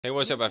Hey,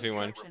 what's up,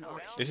 everyone?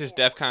 This is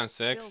Defcon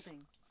 6.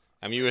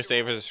 I'm USA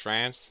versus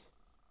France,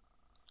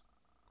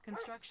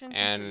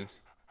 and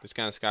this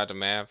kind of scout the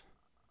map.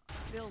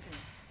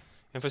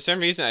 And for some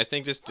reason, I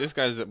think this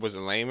guy was a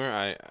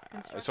lamer.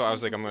 So I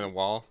was like, I'm gonna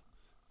wall.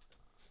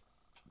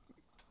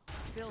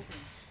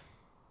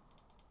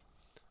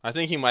 I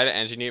think he might have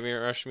engineered me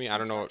or rushed me. I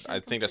don't know. I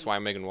think that's why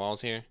I'm making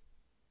walls here.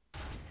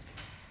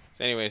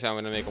 So anyways, I'm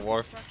gonna make a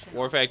war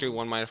factory,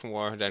 1 miner from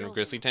war, then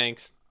grizzly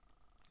tanks.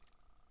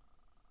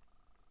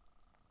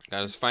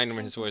 Gotta just find him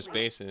in his worst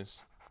bases.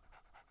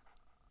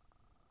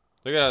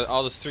 Look at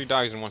all those 3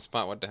 dogs in one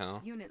spot. What the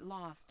hell? Unit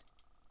lost.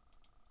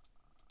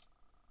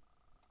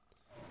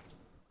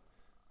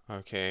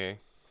 Okay.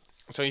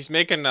 So he's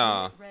making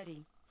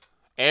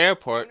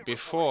airport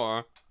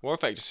before war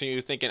factory. So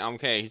you're thinking,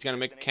 okay, he's gonna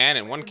make a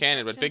cannon, 1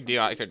 cannon, but big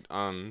deal. I could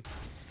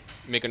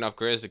make enough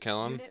grizz to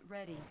kill him.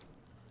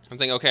 I'm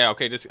thinking, okay,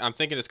 I'm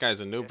thinking this guy's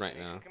a noob right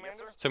now.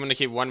 So I'm gonna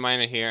keep 1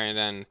 miner here, and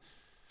then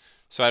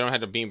so I don't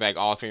have to beam back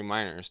all 3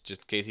 miners,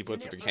 just in case he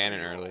puts up a cannon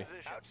early.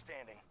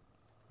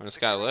 I'm gonna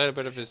scout a little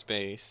bit of his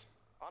base.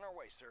 On our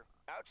way, sir.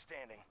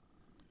 Outstanding.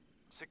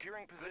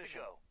 Securing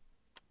position.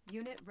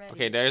 Unit ready.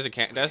 Okay,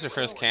 that's the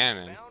first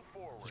cannon.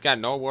 He's got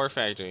no war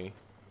factory.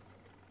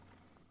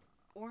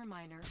 Ore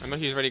miner. I know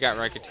he's already got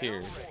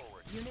racketeers.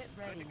 Unit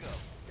ready.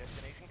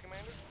 Destination,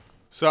 Commander.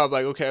 So I'm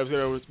like, okay, I was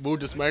gonna move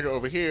this miner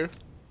over here,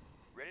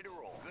 Ready to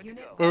roll. Good to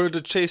Unit go. or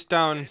to chase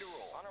down On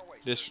our way.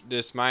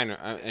 this miner.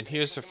 And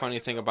here's the funny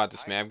thing about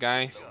this map,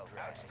 guys.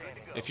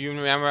 Outstanding. If you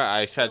remember,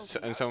 I said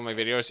in some of my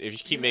videos, if you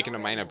keep making a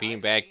miner beam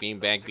back, the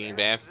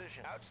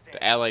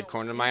allied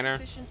corner miner,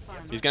 Sufficient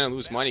funds. he's gonna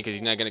lose money because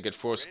he's not gonna get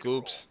 4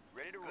 scoops.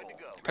 Ready to roll.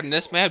 But in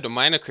this map, the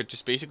miner could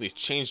just basically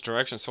change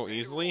direction so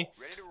easily.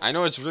 I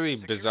know it's really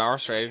bizarre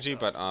strategy,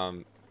 but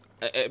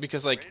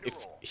because like if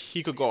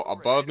he could go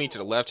above me, to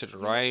the left, to the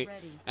right,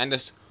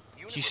 and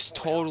he's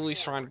totally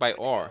surrounded by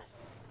ore.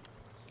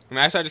 And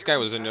I thought this guy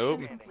was a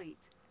noob. Complete.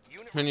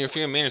 In a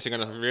few minutes, you're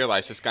gonna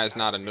realize this guy's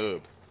not a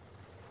noob.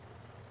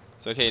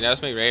 So okay,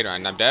 that's my radar,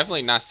 and I'm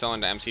definitely not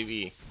selling the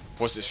MCV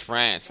versus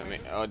France. I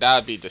mean, oh, that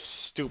would be the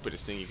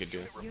stupidest thing you could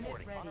do. Unit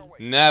ready.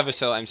 Never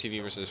sell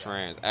MCV versus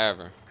France,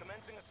 ever.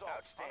 Commencing assault.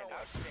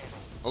 Outstanding.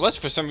 Unless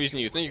for some reason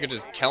you think you could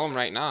just kill him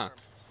right now.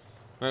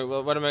 Right,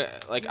 well, what am I,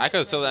 like, I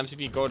could sell the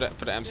MCV,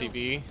 for the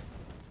MCV,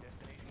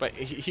 but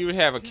he would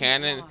have a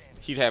cannon,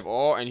 he'd have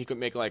ore, and he could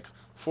make like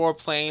 4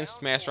 planes,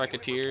 smash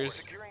racketeers.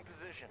 Securing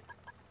position.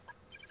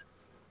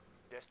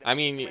 I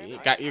mean,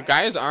 you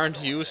guys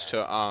aren't used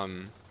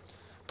to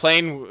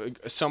playing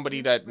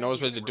somebody that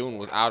knows what they're doing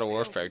without a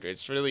war factory.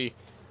 It's really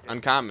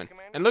uncommon.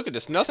 And look at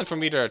this, nothing for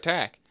me to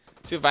attack.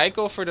 See, if I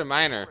go for the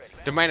miner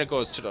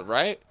goes to the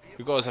right,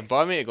 it goes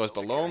above me, it goes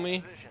below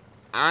me,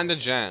 on the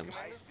gems.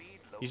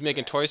 He's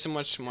making twice as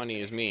much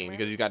money as me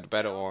because he's got the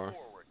better ore.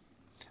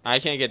 I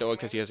can't get the ore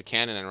because he has a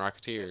cannon and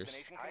racketeers.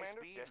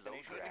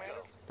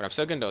 But I'm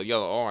still getting the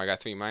yellow ore. I got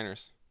 3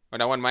 miners. But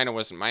that 1 miner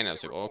wasn't mine. I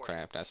was like, oh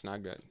crap, that's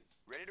not good.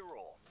 Ready to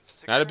roll.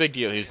 Not a big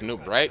deal. He's a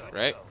noob, right?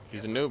 Right?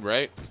 He's a noob,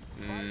 right?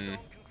 I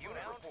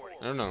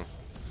don't know.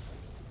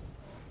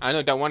 I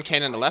know that 1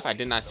 cannon on the left, I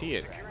did not see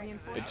it.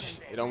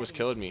 It almost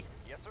killed me.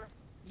 Yes,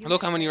 sir.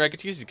 Look how many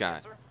racketeers he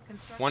got.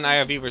 Construction 1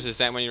 IOV versus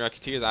that many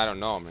racketeers, I don't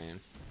know,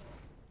 man.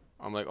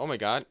 I'm like, oh my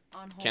god,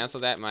 on hold.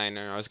 cancel that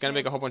miner. I was gonna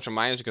make a whole bunch of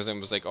miners because I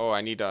was like, oh,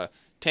 I need to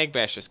tank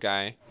bash this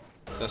guy.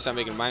 So I start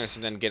making miners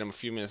and then get him a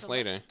few minutes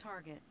Select later.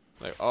 Target.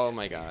 Like, oh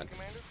my god.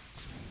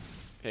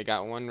 Okay,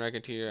 got 1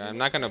 racketeer. I'm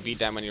not gonna beat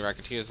that many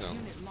racketeers though.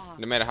 Unit lost.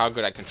 No matter how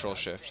good I control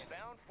shift.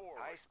 Bound forward.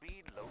 High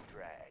speed, low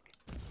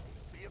drag.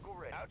 Vehicle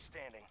ready.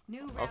 Outstanding.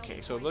 New Okay,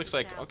 rally so it point looks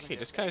like, established. okay,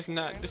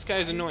 this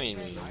guy's annoying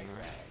me.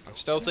 I'm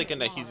still thinking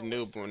that he's a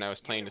noob when I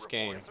was playing this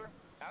game.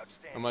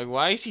 Outstanding. I'm like,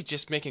 why is he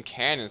just making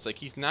cannons? Like,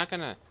 he's not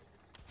gonna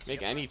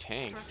make any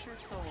tank. Structure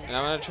sold. And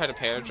I'm gonna try to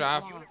pair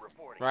drop Unit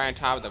lost. right on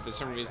top of that. For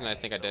some reason, I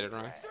think I did it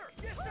wrong.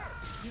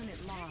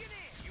 Unit lost.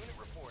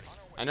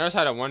 I noticed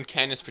how the 1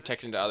 cannon is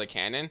protecting the other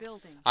cannon.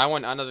 Building. I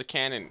want under the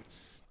cannon.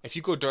 If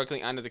you go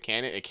directly under the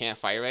cannon, it can't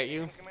fire at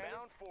you.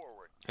 Bound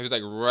forward. It was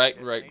like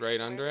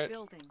right under it.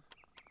 Building.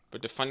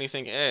 But the funny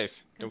thing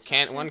is, the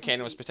 1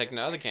 cannon was protecting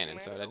the other cannon,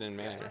 so that didn't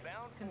matter.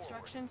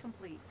 Construction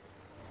complete.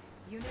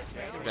 Unit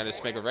ready. We gotta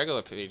just make a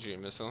regular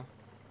Patriot missile.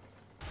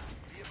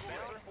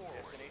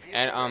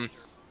 And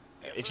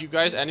if you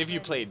guys, any of you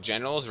play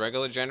generals,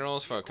 regular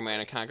generals for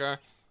Command and Conquer,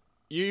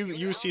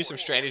 you see some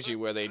strategy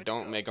where they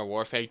don't make a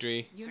war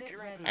factory Unit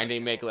ready. and they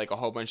make like a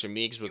whole bunch of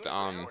meeks with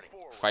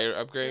fire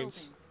upgrades.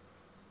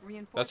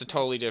 Building. That's a Reinforcements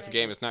totally different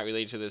ready. game. It's not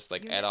related to this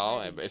like Unit at all.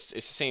 ready. It's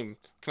the same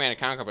Command and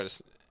Conquer, but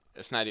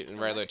it's not even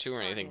regular 2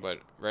 or anything, but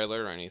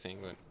regular or anything.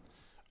 But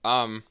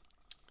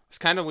it's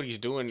kind of what he's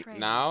doing Training.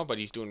 now, but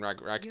he's doing Unit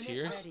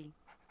racketeers. ready.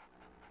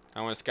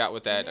 I want to scout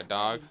with that Unit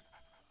dog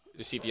ready.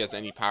 to see if he has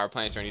any power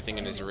plants or anything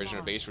in his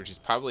original base, which he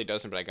probably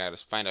doesn't, but I gotta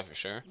find out for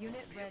sure.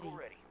 Unit ready.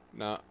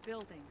 No,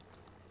 Building.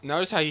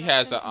 notice how he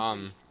has Construction a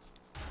complete.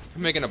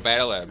 I'm making a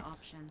battle lab.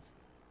 Options.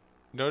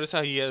 Notice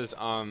how he has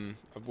a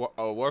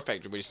war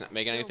factory, but he's not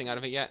making anything out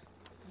of it yet.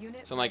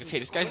 Unit So I'm like, ready. okay,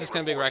 this guy's just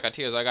gonna be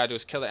Racketeers. All I gotta do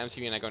is kill the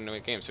MCV and I go into a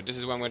game. So this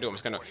is what I'm gonna do. I'm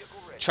just gonna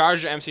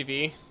charge the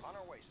MCV.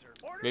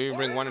 Maybe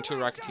bring 1 or 2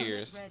 Unit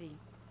Racketeers. ready.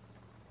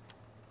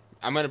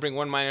 I'm gonna bring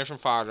 1 miner from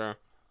fodder,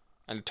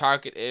 and the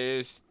target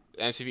is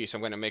MCV. So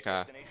I'm gonna make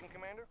an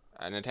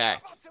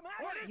attack.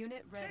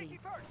 Unit ready.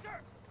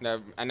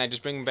 No, and I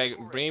just bring back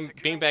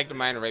the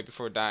miner right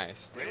before it dies.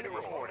 Ready to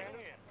report.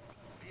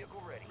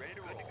 Vehicle ready. Ready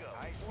to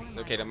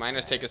go. Okay, the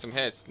miner's taking some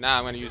hits. Now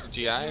I'm gonna use the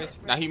GIs.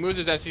 Now he moves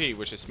his MCV,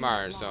 which is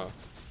smart. So,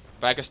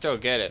 but I can still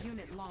get it.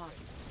 Unit lost.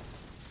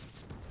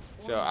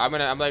 So I'm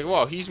like,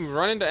 whoa, he's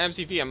running to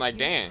MCV. I'm like,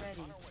 damn.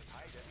 Ready.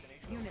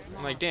 Unit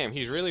I'm like, lost. damn,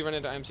 he's really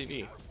running to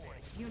MCV.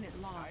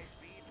 Unit lost.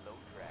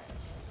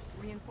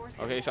 Reinforcements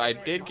Okay, so I ready.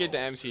 did get the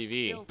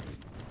MCV, Building.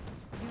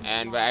 Unit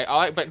and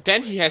lost. but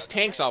then he has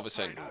tanks all of a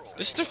sudden.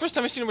 This is the first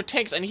time I've seen him with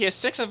tanks, and he has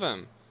 6 of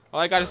them. All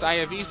I got is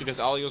IFVs because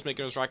all he was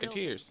making was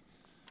Racketeers.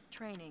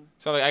 Training.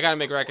 So like, I gotta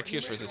make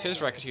Racketeers versus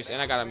his Racketeers,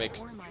 and I gotta make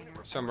Ore miner.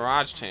 some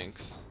Mirage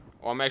tanks.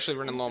 Oh, I'm actually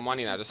running low on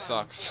money now. This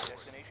sucks.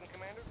 Destination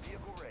commander.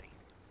 Vehicle ready.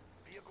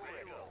 Vehicle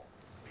ready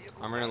to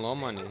go. I'm running low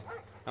money.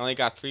 I only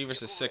got 3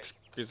 versus 6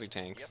 Grizzly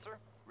tanks. Yes, sir.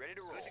 Ready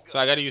to roll. So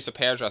I gotta use the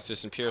paratroopers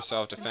just in pure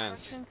self-defense.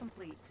 Construction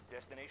complete.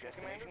 Destination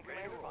commander.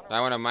 Ready to roll. I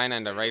want to mine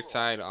on the right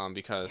side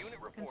because Unit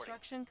reporting.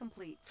 Construction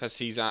complete.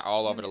 he's on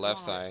all over the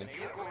left side.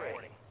 Vehicle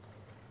ready.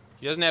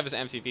 He doesn't have his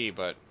MCV,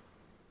 but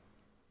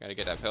gotta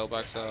get that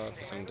pillbox up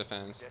for some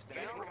defense.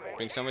 Destination reporting.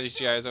 Bring some of these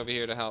GIs over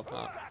here to help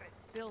out.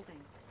 Building.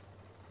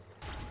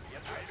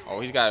 Oh,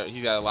 he's got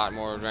a lot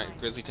more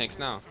Grizzly tanks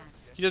now.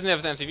 He doesn't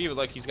have his MCV, but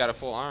look, he's got a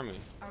full army.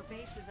 Our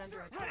base is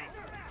under attack.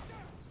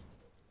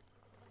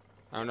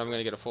 I don't know if I'm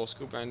gonna get a full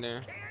scoop right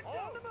there.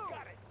 Our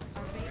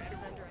base is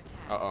under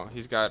attack. Uh oh,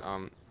 he's got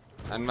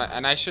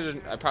and I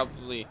shouldn't.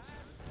 Unit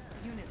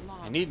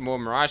lost. I need more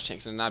Mirage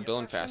tanks, and I'm not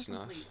building fast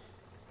Construction enough.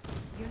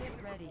 complete. Unit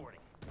ready.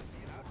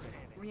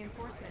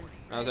 Reinforcements.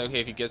 I was like, okay,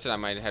 if he gets it, I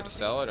might have to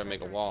sell it or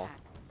make a wall.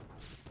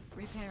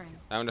 Repairing.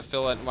 I'm gonna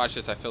fill it. Watch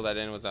this. I fill that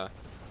in with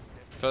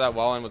fill that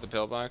wall in with the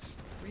pillbox.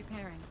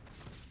 Repairing.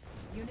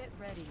 Unit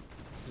ready.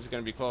 It's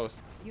gonna be close.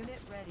 Unit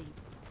ready.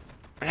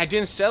 And I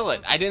didn't sell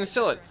it.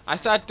 I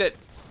thought that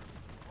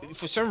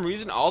for some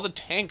reason all the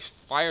tanks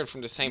fired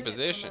from the same Unit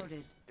position.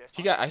 promoted.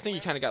 I think he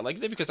kind of got like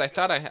that because I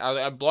thought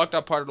I blocked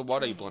up part of the wall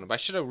that he blew up. I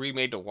should have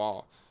remade the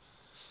wall.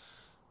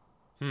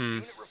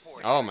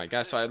 Oh my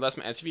gosh. So I lost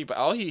my SCV, but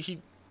all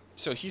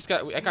so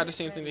I got the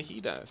same thing that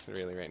he does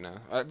really right now.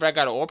 But I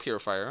got an ore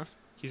purifier.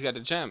 He's got the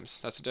gems.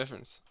 That's the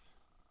difference.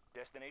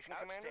 Destination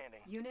commander.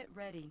 Unit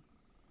ready.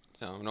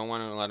 So I don't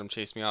want to let him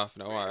chase me off.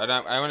 No,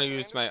 I want to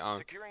use my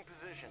Securing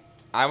position.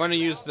 I want to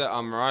use the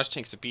Mirage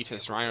tanks to beat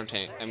his Rhino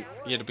tank, and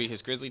to beat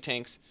his Grizzly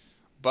tanks,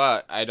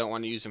 but I don't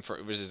want to use them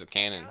for versus the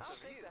cannons.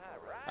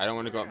 I don't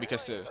want to go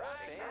because the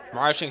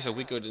Mirage tanks are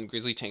weaker than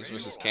Grizzly tanks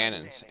versus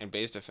cannons and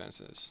base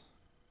defenses.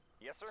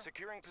 Yes, sir.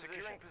 Securing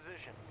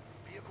position.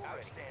 Vehicle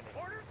outstanding.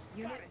 Orders.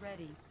 Unit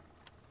ready.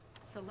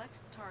 Select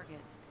target.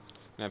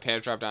 And I pay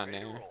drop down Ready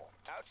to there. roll.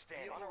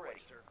 Outstanding.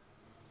 Ready, sir.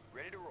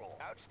 Ready to roll.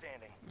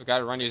 Outstanding. We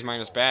gotta run these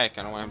miners back.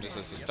 I don't want him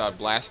just to start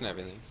blasting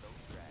everything.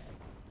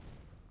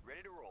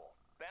 Ready to roll.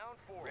 Bound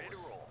forward. Ready to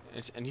roll.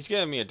 And he's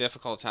giving me a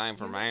difficult time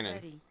for Unit mining.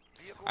 ready.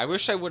 Vehicle I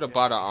wish I would have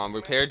bought a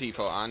repair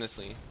depot.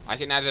 Honestly, I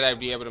could not that I'd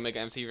be able to make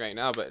MC right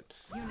now, but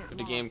Unit if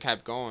the game lost.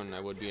 kept going, I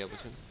would be able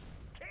to. can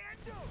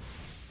do.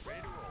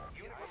 Ready to roll.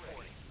 Unit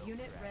reporting.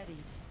 Unit ready.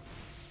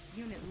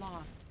 Unit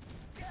lost.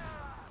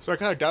 So I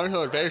got a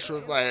downhill advantage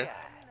with my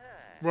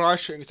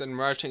Mirage tanks, and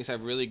Mirage tanks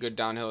have really good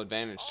downhill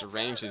advantage. The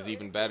range is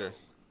even better.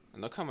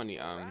 And look how many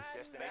Destination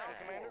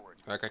commander.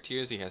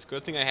 Racketeers he has.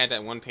 Good thing I had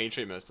that one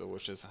Patriot missile,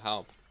 which is a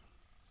help.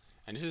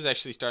 And this is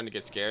actually starting to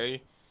get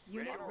scary.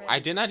 Unit ready. I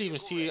did not even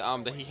see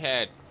that he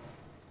had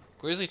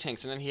Grizzly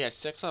tanks, and then he had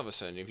 6 all of a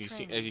sudden.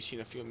 As you seen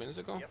a few minutes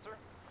ago? Yes, sir.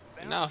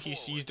 And now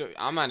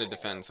I'm on the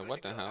defense. So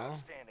what the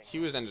hell? He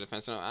was on the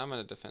defense. No, I'm on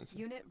the defense.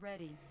 Unit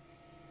ready.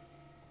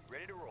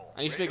 Ready to roll.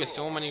 And he's making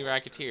so many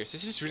Racketeers.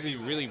 This is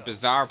really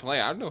bizarre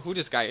play. I don't know who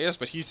this guy is,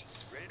 but he's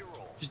Ready to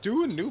roll.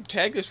 doing noob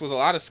tactics with a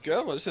lot of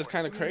skill. This is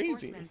kind of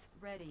crazy. Reinforcements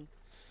ready.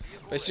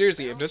 But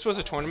seriously, if this was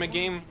a tournament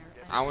game,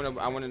 I don't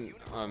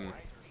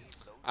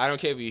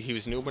care if he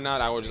was noob or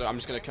not. I'm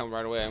just gonna come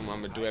right away. I'm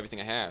gonna do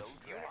everything I have.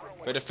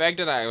 But the fact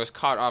that I was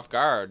caught off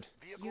guard,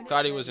 Unit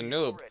thought he was a ready.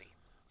 noob,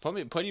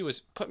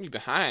 put me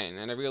behind,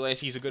 and I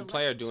realized he's a good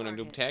player doing a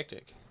noob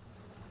tactic.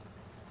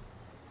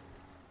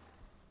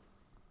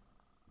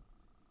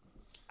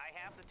 I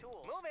have the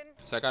tools. Moving.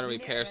 So I gotta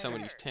repair some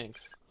of these tanks,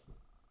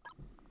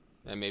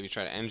 and maybe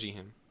try to MG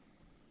him.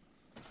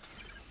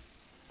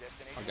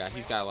 Oh god,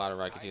 he's got a lot of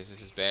Racketeers.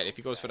 This is bad. If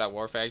he goes for that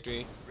war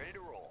factory, Ready to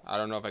roll. I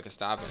don't know if I can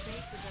stop Our him. base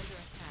is under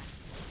attack.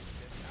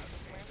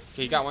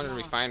 Okay, he got one of the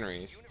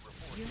refineries.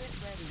 Unit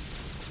ready.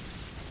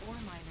 Ore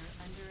miner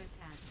under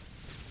attack.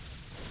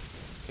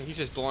 Okay, he's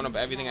just blowing up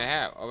everything I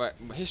have. Oh, but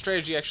his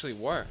strategy actually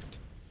worked.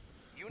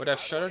 What I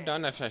should have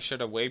done, if I should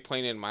have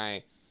waypointed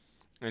my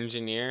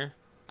engineer,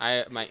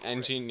 my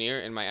engineer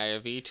and my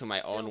IFV to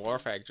my own war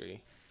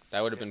factory.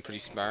 That would have been pretty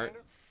smart.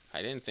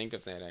 I didn't think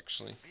of that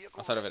actually.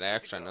 I thought of it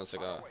extra, and I was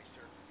like, oh.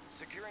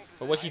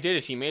 But what he did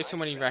is he made so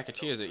many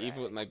Racketeers that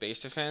even with my base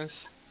defense,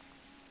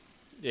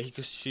 yeah, he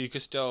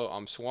could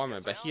still swarm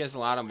it. But he has a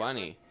lot of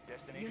money.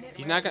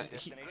 He's not gonna.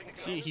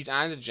 See, he's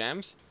on the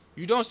gems.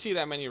 You don't see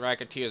that many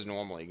Racketeers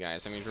normally,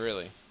 guys. I mean,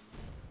 really,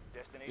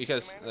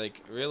 because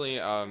like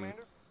really,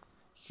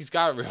 he's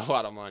got a real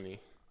lot of money.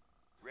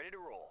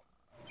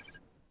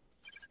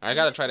 I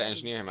gotta try to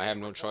engineer him. I have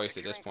no choice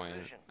at this point.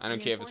 I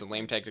don't care if it's a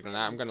lame tactic or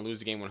not. I'm gonna lose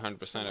the game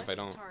 100% if I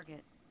don't.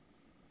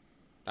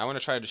 I want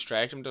to try to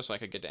distract him though, so I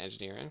could get to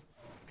engineering.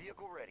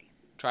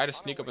 Try to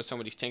sneak up on some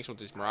of these tanks with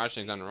these Mirage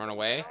things and run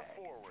away.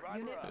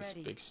 That's a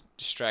big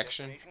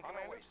distraction.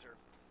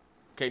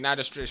 Okay, now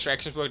the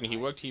distraction's working. He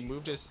worked. He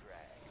moved his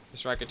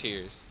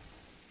Racketeers.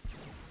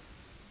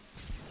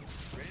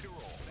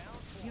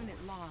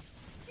 Unit lost.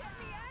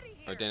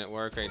 Oh, it didn't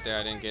work right there.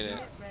 I didn't get it.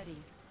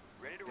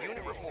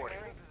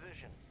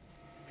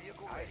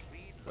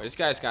 Well, this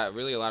guy's got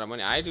really a lot of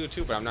money. I do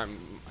too, but I'm not.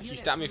 He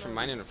stopped me from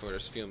mining for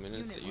those few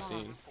minutes that you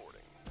seen.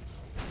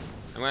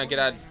 I'm gonna get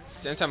out.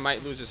 Since I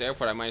might lose this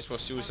airport, I might as well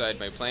suicide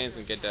my planes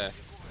and get the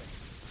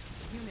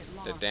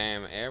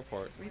damn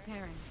airport. Because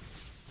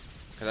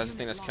that's the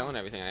thing that's killing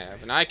everything I have.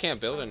 And now I can't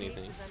build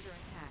anything.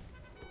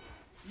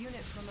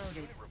 Unit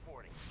promoted.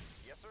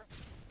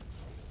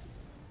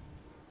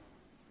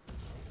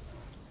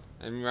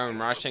 And remember,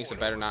 Mirage tanks are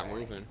better not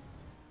moving.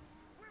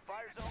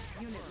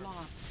 Unit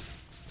lost.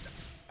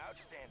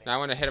 Now I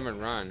want to hit him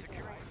and run.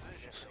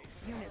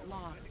 Unit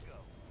lost.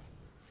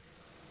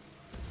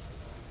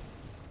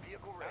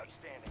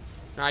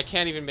 No, I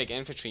can't even make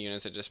infantry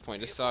units at this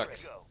point. This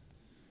sucks.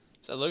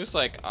 So it looks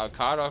like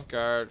caught off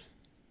guard.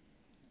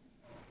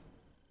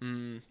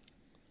 He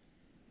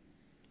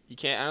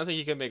can't. I don't think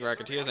he could make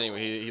Racketeers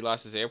anyway. He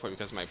lost his airport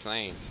because of my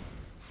plane.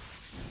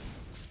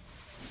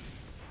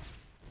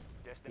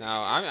 No,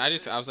 I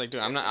was like,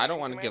 dude, I don't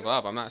want to give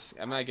up. I'm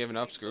not giving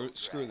up. Screw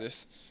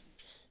this.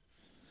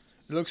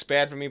 It looks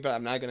bad for me, but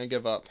I'm not gonna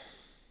give up.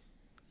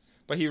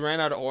 But he ran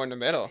out of ore in the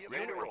middle.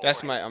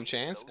 That's my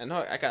chance. And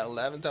look, I got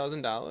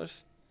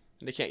 $11,000,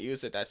 and they can't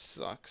use it. That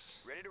sucks.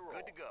 Ready to roll.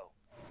 Good to go.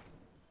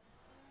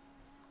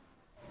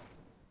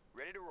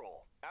 Ready to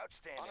roll.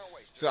 Outstanding.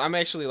 So I'm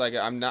actually like,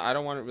 I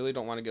don't really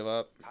want to give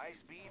up. High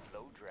speed,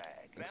 low drag.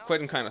 It's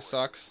quitting kind of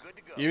sucks.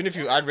 Even if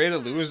I'd rather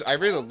lose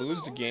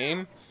the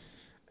game,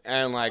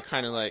 and like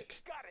kind of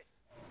like,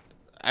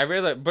 I'd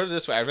rather put it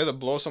this way, I'd rather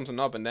blow something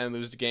up and then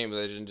lose the game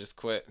rather than just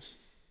quit.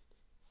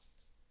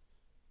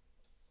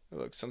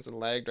 Look, something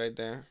lagged right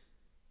there.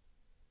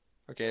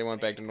 Okay, it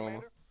went back to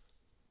normal.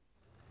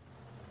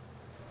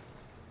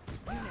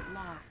 Unit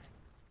lost.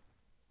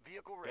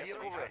 Vehicle ready.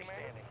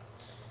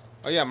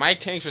 Oh yeah, my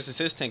tanks versus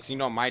his tanks. You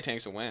know my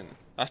tanks will win.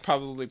 That's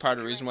probably part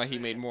of the reason why he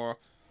made more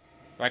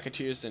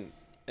Racketeers than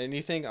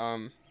anything.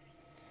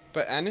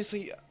 But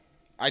honestly,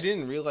 I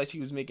didn't realize he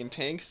was making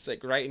tanks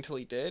like right until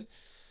he did.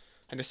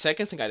 And the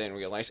second thing I didn't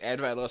realize,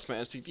 after I lost my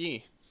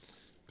MCV,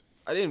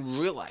 I didn't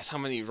realize how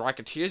many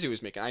Racketeers he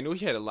was making. I knew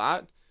he had a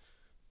lot,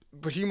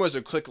 but he must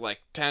have clicked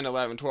like 10,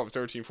 11, 12,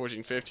 13,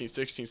 14, 15,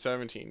 16,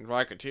 17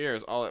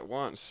 Racketeers all at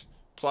once.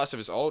 Plus of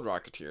his old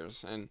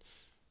Racketeers. And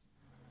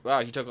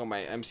wow, he took out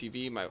my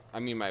MCV,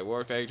 my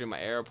war factory,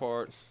 my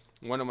airport,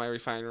 one of my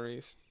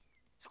refineries.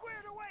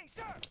 Squared away,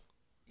 sir.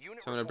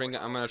 So I'm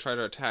gonna try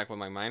to attack with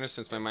my miners,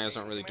 since my miners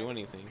don't really do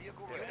anything.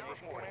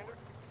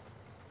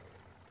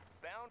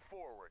 Bound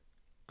forward.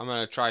 I'm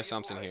gonna try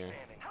something here.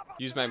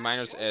 Use my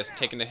miners as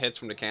taking the hits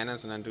from the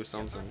cannons and then do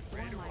something.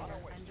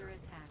 Under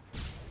attack.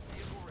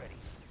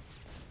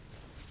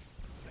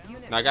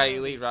 Now I got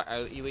elite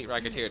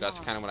Racketeer. That's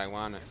kind of what I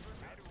wanted.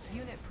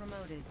 Unit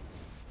promoted.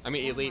 I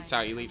mean elite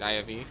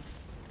IFV.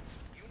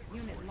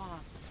 Unit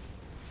lost.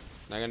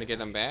 Not gonna get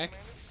them back.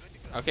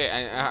 Okay,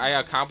 I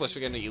accomplished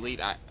getting the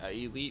elite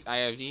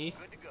IFV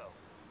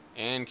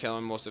and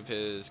killing most of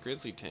his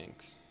grizzly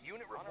tanks.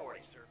 Unit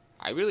reporting, sir.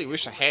 I really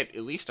wish I had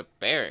at least a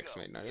barracks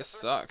right now. This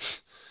sucks.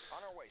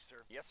 On our way,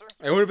 sir. Yes, sir.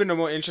 It would have been a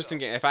more interesting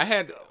game if I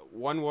had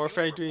one war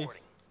factory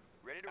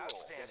Ready to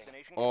roll.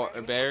 Destination or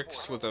a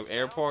barracks with an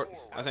airport.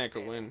 I think I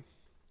could win.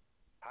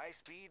 high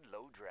speed,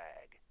 low drag.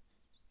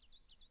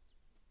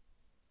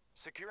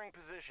 Securing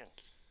position.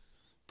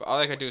 But all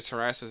I could do is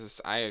harass with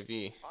this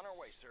IFV. On our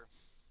way, sir.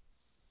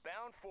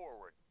 Bound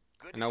forward.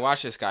 Good. And now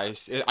watch this,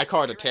 guys. I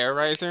call it a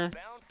terrorizer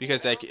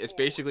because like it's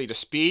basically the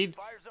speed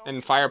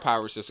and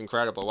firepower is just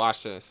incredible.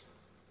 Watch this.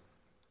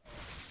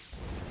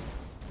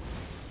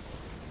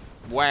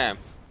 Wham!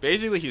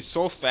 Basically, he's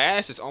so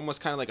fast. It's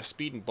almost kind of like a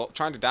speeding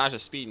trying to dodge a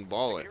speeding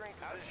bullet.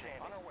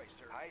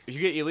 If you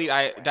get elite,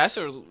 that's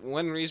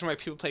one reason why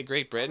people play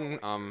Great Britain.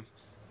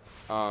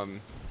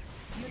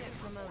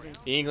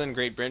 England,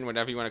 Great Britain,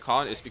 whatever you want to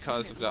call it, is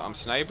because of the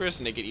snipers,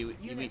 and they get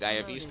elite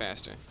IFVs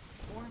faster.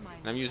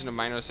 And I'm using the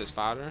miners as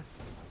fodder.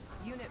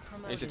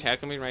 He's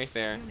attacking me right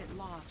there.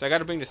 So I got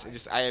to bring this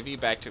IFV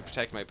back to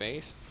protect my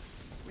base.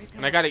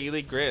 And I got an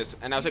elite Grizz,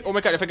 and I was like, oh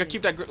my god, if I could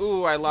keep that Grizz,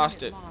 ooh, I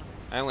lost it.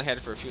 I only had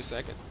it for a few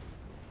seconds.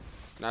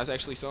 And I was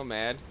actually so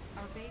mad.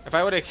 If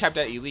I would have kept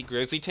that elite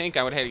Grizzly tank,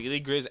 I would have had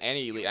elite Grizz and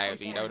an elite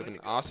IFV. That would have been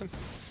awesome.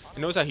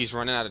 And notice how he's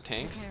running out of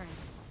tanks.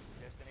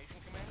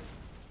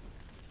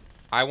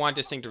 I want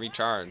this thing to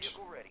recharge.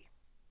 Vehicle ready.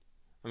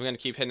 I'm gonna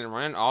keep hitting and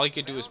running. All you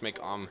could do is make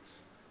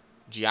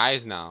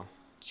GIs now.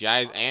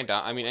 GIs and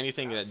I mean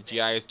anything that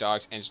GIs,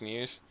 dogs,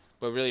 engineers.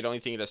 But really the only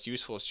thing that's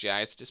useful is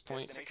GIs at this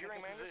point.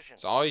 Securing position.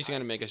 So all he's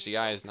gonna make is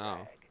GIs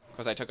now.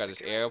 Because I took out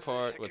this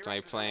airport with my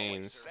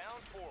planes.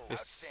 Bound forward. This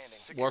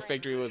Outstanding. war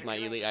factory with my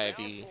elite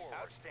IFE.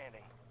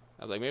 Outstanding.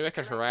 I was like, maybe I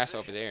could harass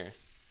over there.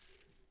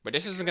 But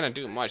this isn't gonna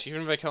do much.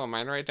 Even if I kill a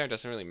miner right there, it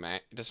doesn't really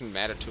it doesn't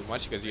matter too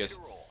much because he has On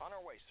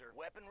our way, sir.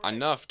 Weapon ready.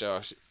 enough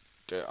to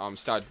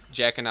start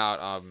jacking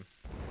out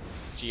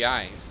GIs.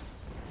 On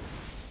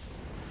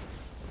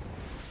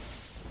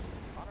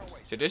our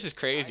way, So this is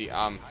crazy.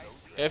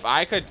 If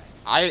I could,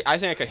 I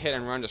think I could hit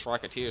and run this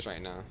Rocketeers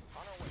right now. On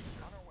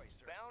our way,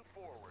 sir. Bound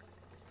forward.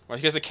 Well,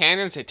 because the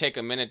cannons, they take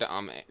a minute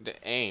to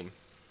aim.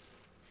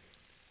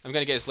 I'm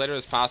gonna get as little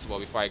as possible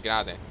before I get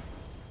out of there.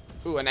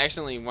 Ooh, and I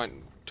accidentally went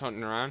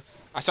turning around.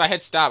 So I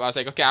hit stop. I was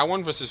like, okay, I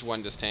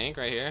 1v1 this tank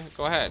right here.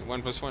 Go ahead,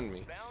 1v1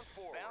 me. Bound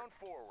forward. Bound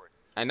forward.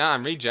 And now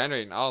I'm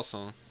regenerating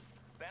also.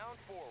 Bound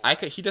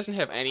forward. He doesn't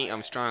have any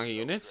strong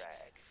units.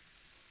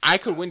 I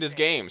could win this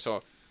game.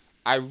 So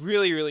I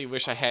really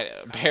wish I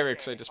had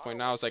barracks at this point.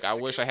 Now it's like I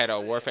wish I had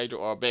a war factory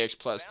or a barracks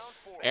plus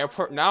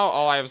airport. Now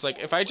all I was like,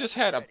 if I just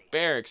had a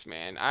barracks,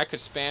 man, I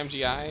could spam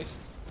GIs.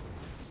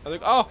 I was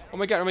like, oh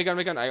my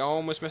god, I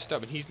almost messed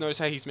up. And he's noticed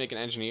how he's making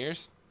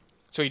engineers.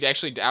 So he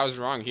actually, I was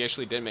wrong. He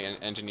actually did make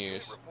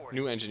engineers,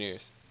 new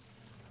engineers.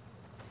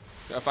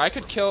 So if I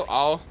could kill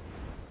all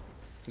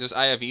those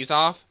IFVs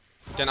off,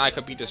 then I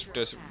could beat this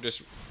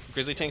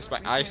grizzly tanks by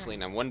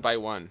isolating them one by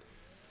one.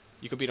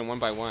 You could beat them one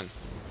by one,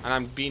 and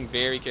I'm being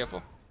very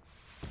careful.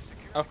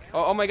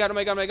 Oh my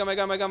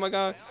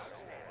god.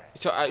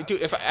 So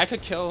dude, if I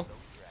could kill.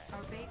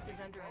 Our base is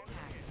under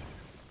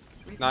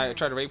attack. Now I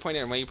try to waypoint it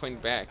and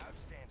waypoint back.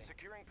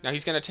 Now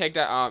he's gonna take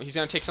that. He's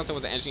gonna take something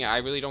with the engineer. I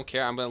really don't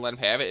care. I'm gonna let him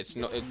have it.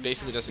 It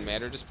basically doesn't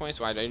matter at this point.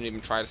 So I didn't even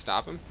try to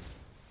stop him.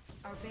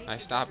 Our base I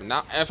is stopped him.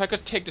 Now if I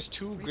could take this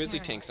 2 grizzly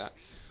tanks out.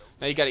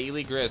 Now you got an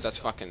elite grizz. That's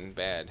fucking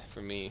bad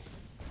for me.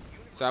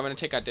 So I'm gonna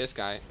take out this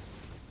guy.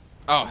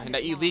 Oh, and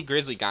that elite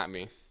grizzly got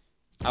me.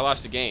 I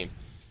lost the game.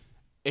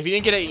 If you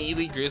didn't get an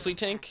elite grizzly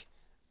tank,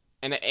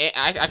 and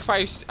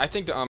I think the